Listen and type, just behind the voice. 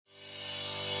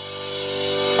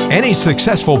Any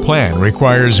successful plan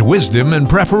requires wisdom and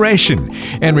preparation,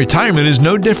 and retirement is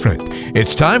no different.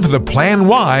 It's time for the Plan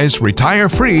Wise Retire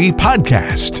Free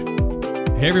podcast.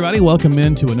 Hey everybody, welcome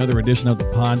into another edition of the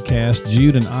podcast.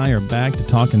 Jude and I are back to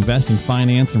talk investing,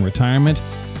 finance, and retirement.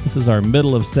 This is our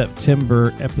middle of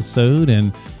September episode,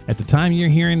 and at the time you're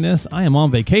hearing this, I am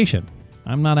on vacation.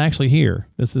 I'm not actually here.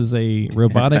 This is a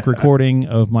robotic recording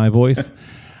of my voice.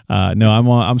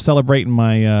 I'm celebrating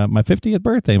my 50th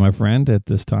birthday, my friend, at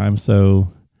this time.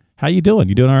 So, how you doing?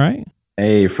 You doing all right?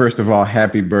 Hey, first of all,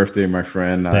 happy birthday, my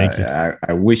friend. Thank you.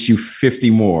 I wish you 50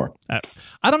 more.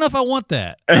 I don't know if I want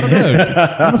that. I don't know.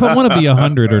 I don't know if I want to be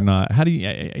 100 or not. How do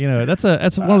you, that's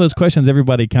one of those questions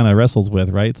everybody kind of wrestles with,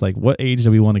 right? It's like, what age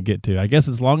do we want to get to? I guess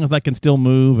as long as I can still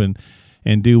move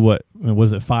and do what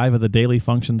was it, 5 of the daily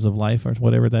functions of life or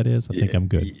whatever that is, I think I'm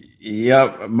good.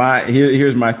 Yep.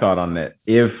 Here's my thought on that.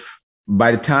 If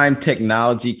by the time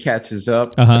technology catches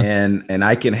up and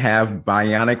I can have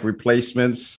bionic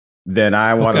replacements, then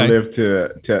I want to live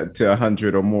to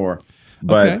 100 or more.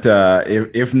 But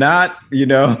if not,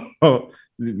 the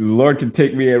Lord can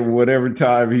take me at whatever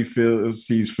time he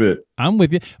sees fit. I'm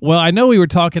with you. Well, I know we were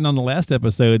talking on the last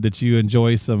episode that you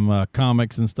enjoy some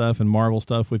comics and stuff and Marvel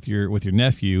stuff with your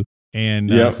nephew. And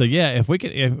so, if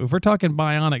we're talking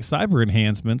bionic cyber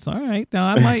enhancements, all right, now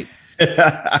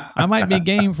I might be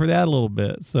game for that a little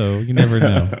bit. So you never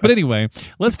know. But anyway,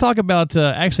 let's talk about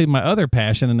actually my other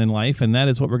passion in life, and that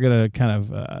is what we're going to kind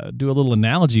of do a little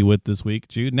analogy with this week,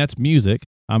 Jude, and that's music.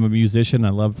 I'm a musician. I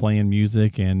love playing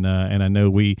music, and I know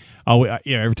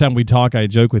every time we talk, I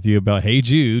joke with you about "Hey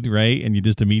Jude," right? And you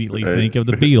just immediately think of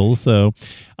the Beatles. So,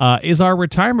 is our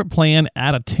retirement plan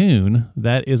out of tune?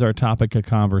 That is our topic of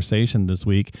conversation this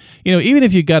week. Even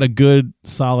if you got a good,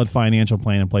 solid financial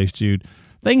plan in place, Jude,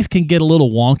 things can get a little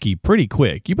wonky pretty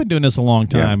quick. You've been doing this a long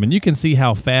time, and you can see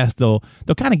how fast they'll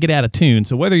kind of get out of tune.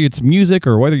 So whether it's music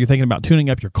or whether you're thinking about tuning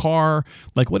up your car,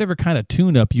 like whatever kind of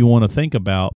tune-up you want to think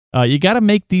about, you got to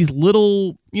make these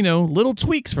little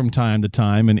tweaks from time to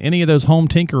time. And any of those home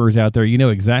tinkerers out there, you know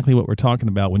exactly what we're talking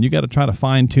about. When you got to try to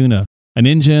fine-tune an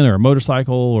engine or a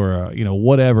motorcycle or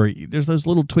whatever, there's those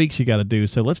little tweaks you got to do.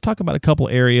 So let's talk about a couple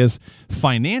areas,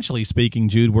 financially speaking,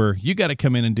 Jude, where you got to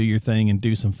come in and do your thing and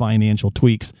do some financial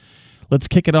tweaks. Let's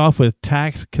kick it off with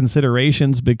tax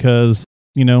considerations because,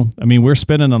 we're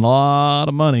spending a lot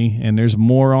of money and there's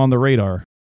more on the radar.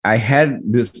 I had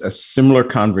a similar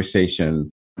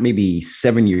conversation maybe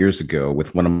 7 years ago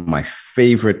with one of my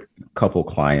favorite couple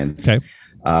clients. Okay.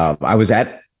 I was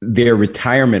at their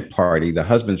retirement party, the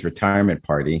husband's retirement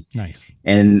party. Nice.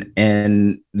 And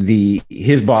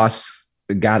his boss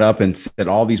got up and said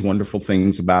all these wonderful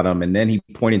things about him. And then he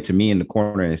pointed to me in the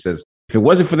corner and he says, if it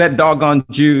wasn't for that doggone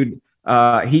Jude,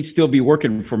 he'd still be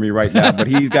working for me right now, but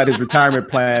he's got his retirement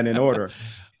plan in order.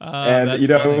 And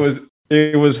funny.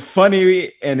 It was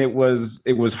funny and it was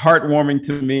heartwarming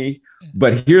to me.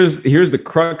 But here's the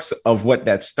crux of what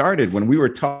that started. When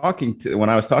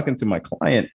I was talking to my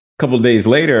client, couple of days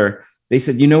later, they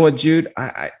said, you know what, Jude,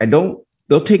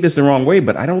 they'll take this the wrong way,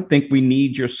 but I don't think we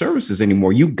need your services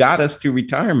anymore. You got us to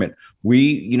retirement.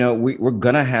 We're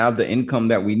going to have the income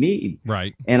that we need.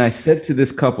 Right. And I said to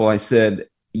this couple, I said,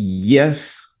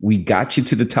 yes, we got you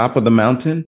to the top of the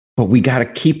mountain, but we got to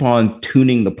keep on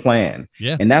tuning the plan.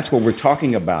 Yeah. And that's what we're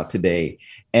talking about today.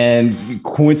 And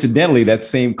coincidentally, that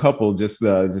same couple just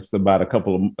about a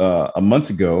couple of months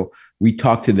ago, we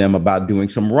talked to them about doing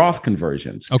some Roth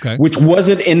conversions, which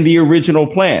wasn't in the original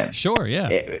plan. Sure, yeah.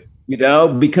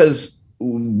 Because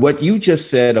what you just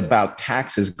said about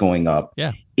taxes going up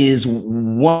is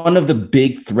one of the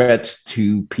big threats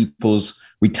to people's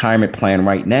retirement plan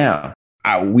right now.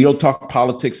 We don't talk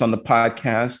politics on the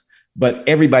podcast, but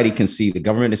everybody can see the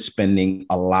government is spending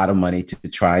a lot of money to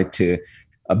try to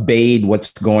abate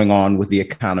what's going on with the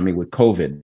economy with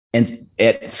COVID. And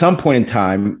at some point in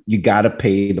time, you got to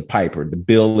pay the piper. The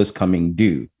bill is coming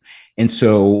due. And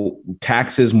so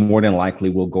taxes more than likely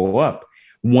will go up.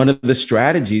 One of the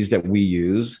strategies that we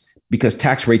use, because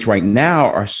tax rates right now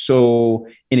are so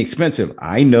inexpensive.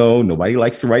 I know nobody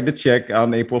likes to write the check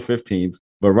on April 15th,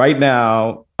 but right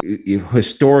now,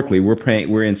 historically,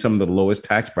 we're in some of the lowest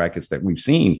tax brackets that we've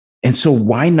seen. And so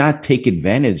why not take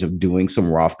advantage of doing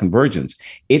some Roth conversions?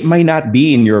 It might not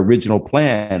be in your original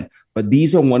plan, but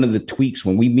these are one of the tweaks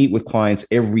when we meet with clients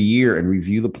every year and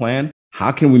review the plan.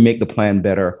 How can we make the plan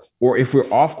better? Or if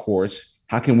we're off course,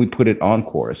 how can we put it on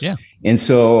course? Yeah. And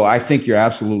so I think you're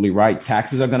absolutely right.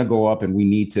 Taxes are going to go up and we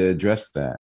need to address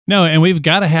that. No, and we've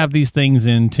got to have these things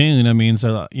in tune. I mean,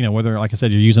 so, whether, like I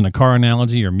said, you're using a car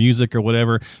analogy or music or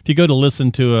whatever, if you go to listen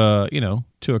to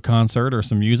a concert or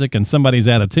some music and somebody's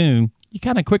out of tune, you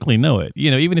kind of quickly know it.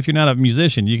 Even if you're not a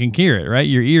musician, you can hear it, right?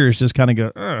 Your ears just kind of go,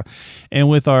 ugh. And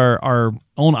with our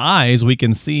own eyes, we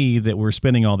can see that we're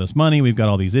spending all this money. We've got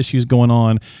all these issues going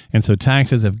on. And so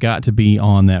taxes have got to be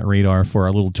on that radar for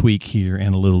a little tweak here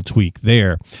and a little tweak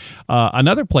there.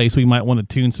 Another place we might want to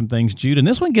tune some things, Jude, and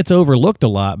this one gets overlooked a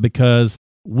lot because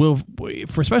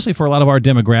especially for a lot of our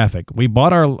demographic, we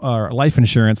bought our life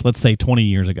insurance, let's say 20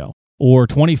 years ago or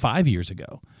 25 years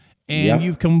ago. And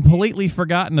you've completely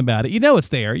forgotten about it. It's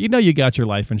there. You got your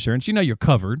life insurance. You're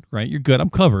covered, right? You're good. I'm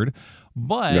covered.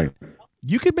 But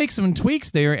you could make some tweaks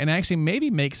there and actually maybe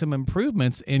make some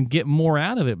improvements and get more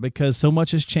out of it because so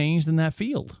much has changed in that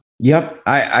field. Yep.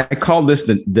 I call this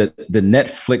the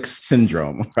Netflix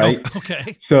syndrome, right? Oh,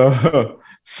 okay.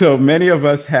 So many of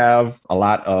us have a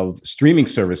lot of streaming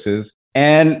services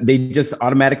and they just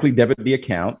automatically debit the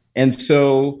account. And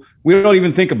so we don't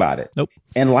even think about it. Nope.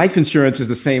 And life insurance is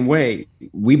the same way.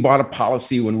 We bought a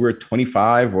policy when we were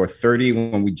 25 or 30,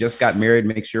 when we just got married,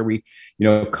 make sure we,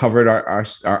 covered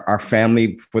our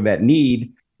family for that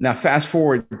need. Now, fast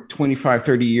forward 25,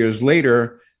 30 years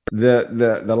later,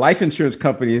 the life insurance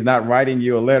company is not writing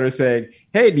you a letter saying,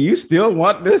 hey, do you still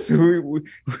want this?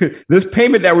 This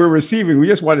payment that we're receiving, we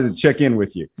just wanted to check in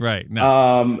with you. Right.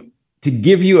 No. To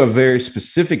give you a very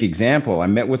specific example, I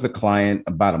met with a client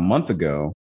about a month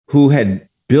ago who had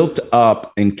built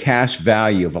up in cash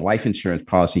value of a life insurance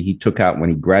policy he took out when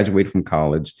he graduated from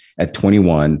college at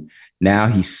 21. Now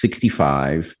he's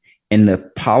 65, and the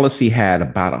policy had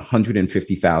about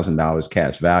 $150,000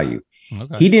 cash value.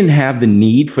 Okay. He didn't have the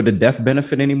need for the death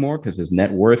benefit anymore because his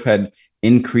net worth had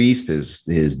increased,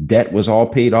 his debt was all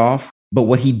paid off. But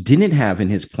what he didn't have in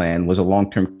his plan was a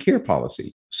long-term care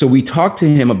policy. So we talked to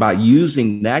him about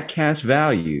using that cash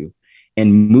value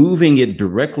and moving it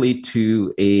directly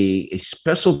to a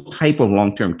special type of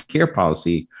long-term care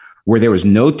policy where there was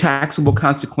no taxable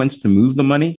consequence to move the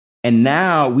money. And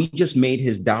now we just made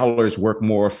his dollars work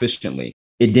more efficiently.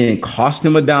 It didn't cost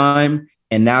him a dime.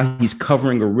 And now he's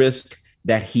covering a risk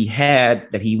that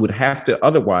he would have to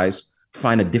otherwise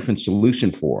find a different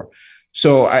solution for.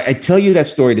 So I tell you that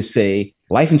story to say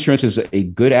life insurance is a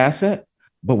good asset,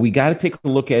 but we got to take a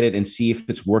look at it and see if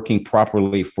it's working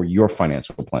properly for your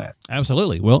financial plan.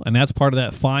 Absolutely. Well, and that's part of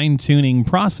that fine-tuning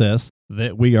process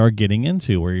that we are getting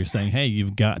into, where you're saying, hey,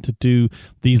 you've got to do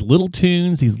these little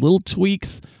tunes, these little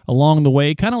tweaks along the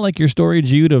way, kind of like your story,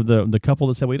 Jude, of the couple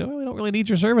that said, we don't really need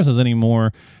your services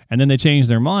anymore. And then they changed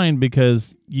their mind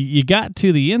because you got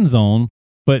to the end zone,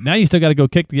 but now you still got to go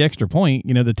kick the extra point.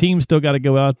 The team's still got to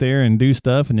go out there and do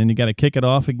stuff, and then you got to kick it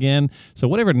off again. So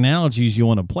whatever analogies you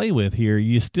want to play with here,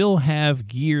 you still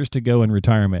have years to go in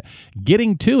retirement.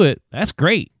 Getting to it, that's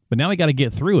great, but now we got to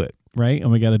get through it, right?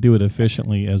 And we got to do it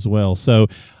efficiently as well. So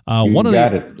one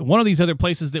of these other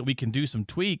places that we can do some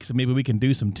tweaks and maybe we can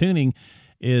do some tuning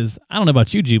is, I don't know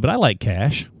about you, G, but I like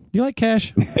cash. You like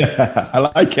cash?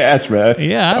 I like cash, man.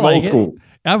 Yeah, I'm old school.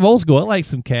 I'm old school. I like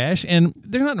some cash, and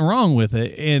there's nothing wrong with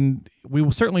it. And we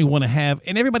will certainly want to have,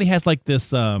 and everybody has like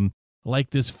this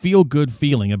feel good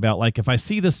feeling about, like, if I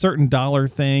see this certain dollar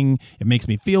thing, it makes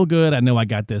me feel good. I know I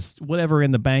got this whatever in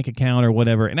the bank account or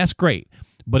whatever, and that's great.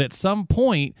 But at some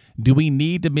point, do we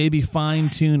need to maybe fine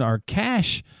tune our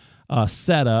cash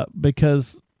setup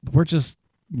because we're just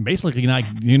basically not,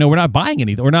 we're not buying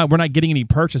anything. We're not getting any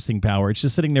purchasing power. It's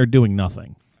just sitting there doing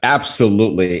nothing.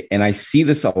 Absolutely. And I see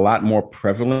this a lot more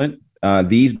prevalent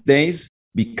these days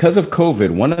because of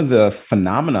COVID. One of the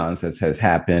phenomenons that has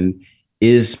happened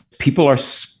is people are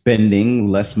spending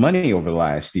less money over the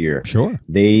last year. Sure.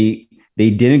 They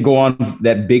didn't go on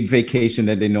that big vacation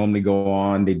that they normally go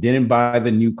on. They didn't buy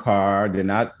the new car. They're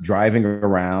not driving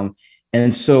around.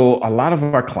 And so a lot of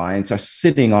our clients are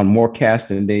sitting on more cash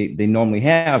than they normally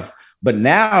have. But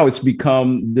now it's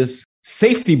become this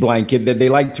safety blanket that they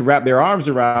like to wrap their arms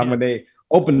around when they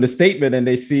open the statement and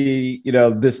they see,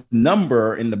 this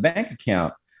number in the bank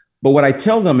account. But what I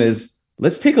tell them is,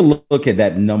 let's take a look at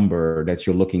that number that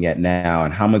you're looking at now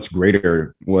and how much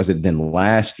greater was it than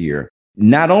last year.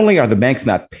 Not only are the banks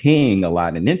not paying a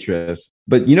lot in interest,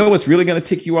 but what's really going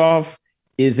to tick you off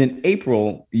is in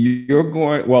April,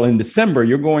 in December,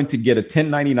 you're going to get a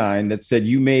 1099 that said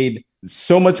you made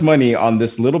so much money on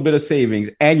this little bit of savings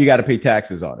and you got to pay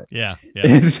taxes on it. Yeah.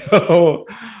 And so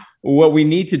what we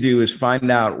need to do is find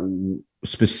out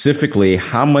specifically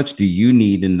how much do you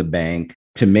need in the bank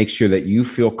to make sure that you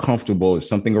feel comfortable if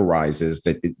something arises,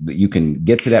 that you can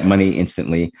get to that money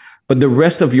instantly. But the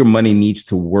rest of your money needs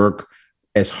to work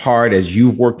as hard as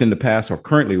you've worked in the past or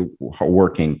currently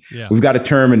working, we've got a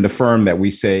term in the firm that we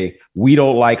say, we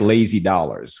don't like lazy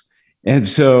dollars. And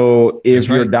so if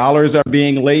your dollars are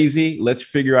being lazy, let's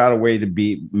figure out a way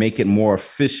to make it more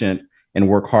efficient and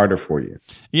work harder for you.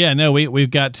 Yeah, no,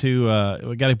 we've got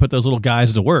to put those little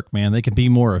guys to work, man. They can be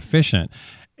more efficient.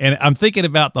 And I'm thinking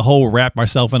about the whole wrap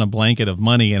myself in a blanket of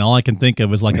money, and all I can think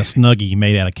of is like a Snuggie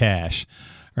made out of cash.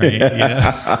 Right?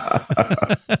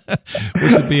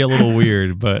 Which would be a little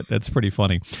weird, but that's pretty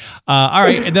funny. All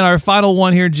right, and then our final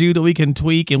one here, Jude, that we can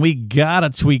tweak, and we gotta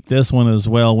tweak this one as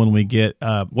well when we get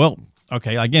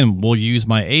okay, again, we'll use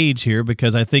my age here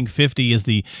because I think 50 is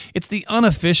the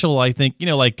unofficial, I think,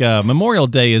 Memorial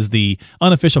Day is the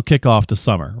unofficial kickoff to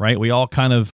summer, right? We all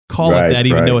kind of call it that,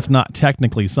 even though it's not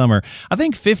technically summer. I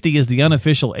think 50 is the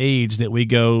unofficial age that we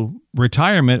go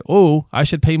retirement. Oh, I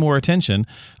should pay more attention.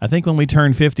 I think when we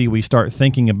turn 50, we start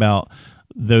thinking about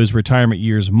those retirement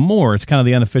years more. It's kind of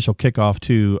the unofficial kickoff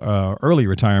to early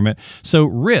retirement. So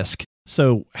risk.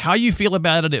 So how you feel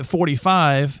about it at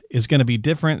 45 is going to be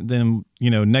different than,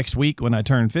 next week when I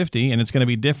turn 50, and it's going to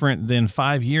be different than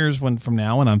 5 years from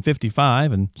now when I'm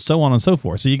 55, and so on and so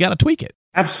forth. So you got to tweak it.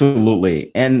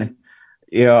 Absolutely. And,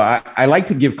 I like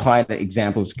to give client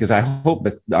examples because I hope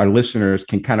that our listeners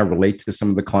can kind of relate to some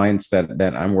of the clients that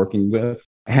I'm working with.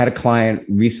 I had a client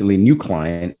recently, new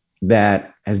client,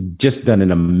 that has just done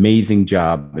an amazing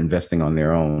job investing on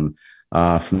their own.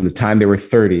 From the time they were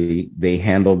 30, they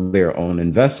handled their own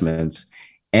investments,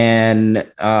 and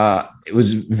it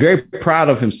was very proud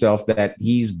of himself that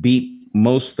he's beat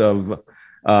most of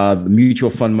the mutual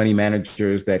fund money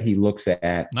managers that he looks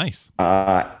at. Nice.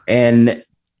 And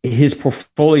his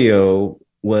portfolio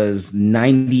was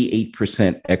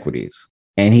 98% equities,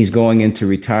 and he's going into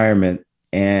retirement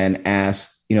and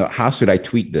asked, how should I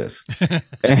tweak this?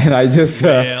 And I just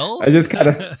kind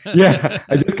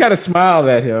of smiled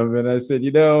at him, and I said,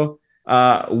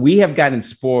 we have gotten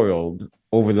spoiled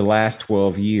over the last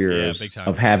 12 years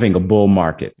of having a bull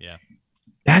market. Yeah,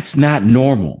 that's not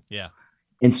normal. Yeah,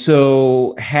 and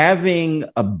so having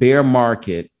a bear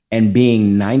market and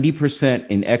being 90%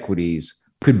 in equities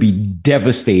could be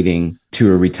devastating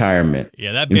to a retirement.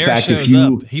 Yeah, that bear shows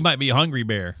up. He might be a hungry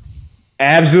bear.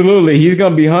 Absolutely. He's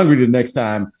going to be hungry the next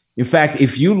time. In fact,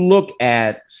 if you look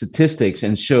at statistics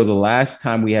and show the last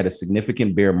time we had a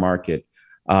significant bear market,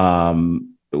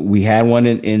 we had one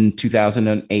in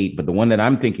 2008, but the one that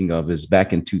I'm thinking of is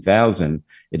back in 2000.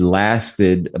 It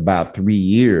lasted about 3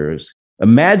 years.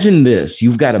 Imagine this.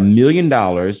 You've got $1 million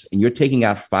and you're taking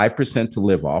out 5% to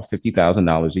live off,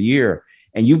 $50,000 a year.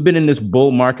 And you've been in this bull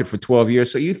market for 12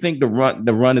 years. So you think the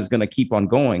run is going to keep on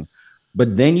going.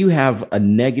 But then you have a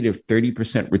negative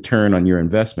 30% return on your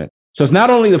investment. So it's not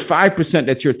only the 5%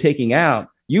 that you're taking out,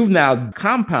 you've now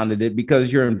compounded it because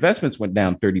your investments went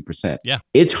down 30%. Yeah.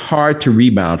 It's hard to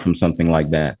rebound from something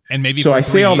like that. And maybe for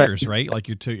 3 years, right? Like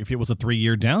if it was a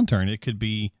 3-year downturn, it could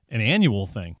be an annual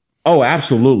thing. Oh,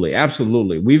 absolutely.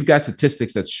 Absolutely. We've got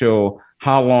statistics that show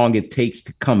how long it takes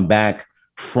to come back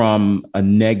from a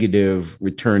negative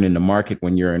return in the market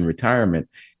when you're in retirement.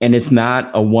 And it's not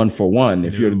a 1-for-1.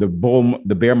 If you're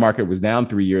the bear market was down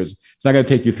 3 years, it's not going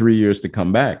to take you 3 years to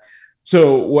come back.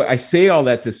 So what I say all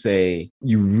that to say,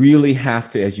 you really have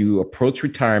to, as you approach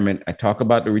retirement, I talk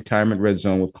about the retirement red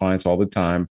zone with clients all the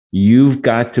time. You've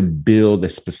got to build a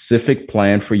specific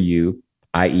plan for you,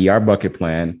 i.e. our bucket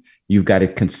plan. You've got to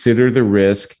consider the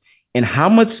risk and how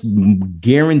much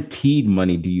guaranteed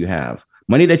money do you have?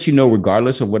 Money that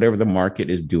regardless of whatever the market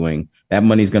is doing, that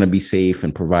money is going to be safe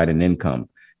and provide an income.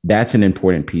 That's an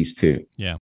important piece too.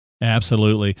 Yeah,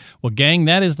 absolutely. Well, gang,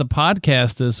 that is the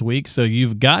podcast this week. So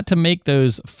you've got to make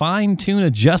those fine-tune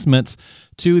adjustments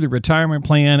to the retirement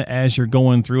plan as you're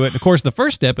going through it. Of course, the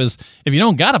first step is if you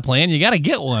don't got a plan, you got to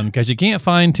get one because you can't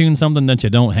fine-tune something that you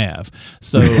don't have.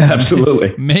 So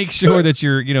absolutely make sure that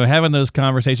you're having those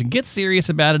conversations. Get serious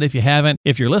about it if you haven't.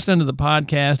 If you're listening to the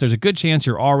podcast, there's a good chance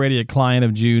you're already a client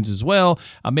of Jude's as well.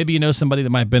 Maybe you know somebody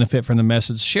that might benefit from the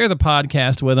message. Share the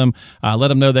podcast with them. Let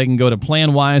them know they can go to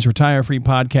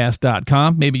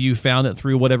PlanWiseRetireFreePodcast.com. Maybe you found it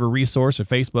through whatever resource or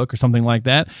Facebook or something like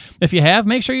that. If you have,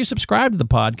 make sure you subscribe to the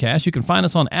podcast. You can find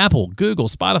us on Apple, Google,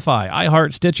 Spotify,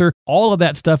 iHeart, Stitcher. All of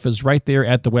that stuff is right there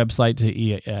at the website.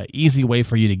 Easy way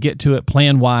for you to get to it.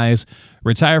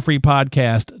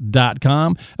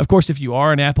 PlanWiseRetireFreePodcast.com. Of course, if you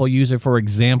are an Apple user, for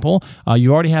example,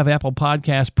 you already have Apple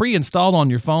Podcasts pre-installed on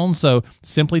your phone. So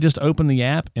simply just open the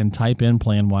app and type in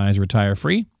PlanWise Retire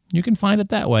Free. You can find it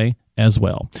that way as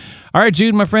well. All right,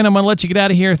 Jude, my friend, I'm going to let you get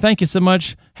out of here. Thank you so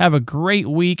much. Have a great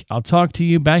week. I'll talk to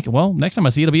you back. Well, next time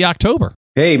I see you, it'll be October.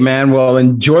 Hey, man. Well,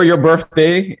 enjoy your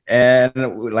birthday.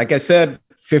 And like I said,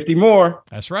 50 more.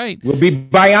 That's right. We'll be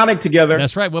bionic together.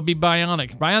 That's right. We'll be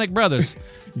bionic brothers,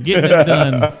 getting it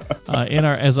done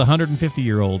as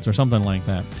 150-year-olds or something like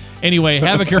that. Anyway,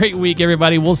 have a great week,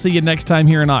 everybody. We'll see you next time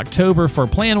here in October for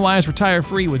PlanWise Retire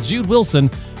Free with Jude Wilson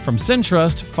from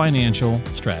Centrust Financial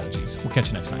Strategies. We'll catch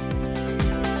you next time.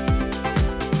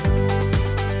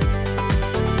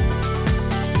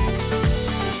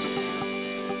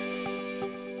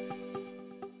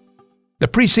 The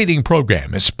preceding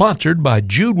program is sponsored by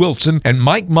Jude Wilson and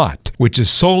Mike Mott, which is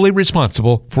solely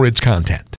responsible for its content.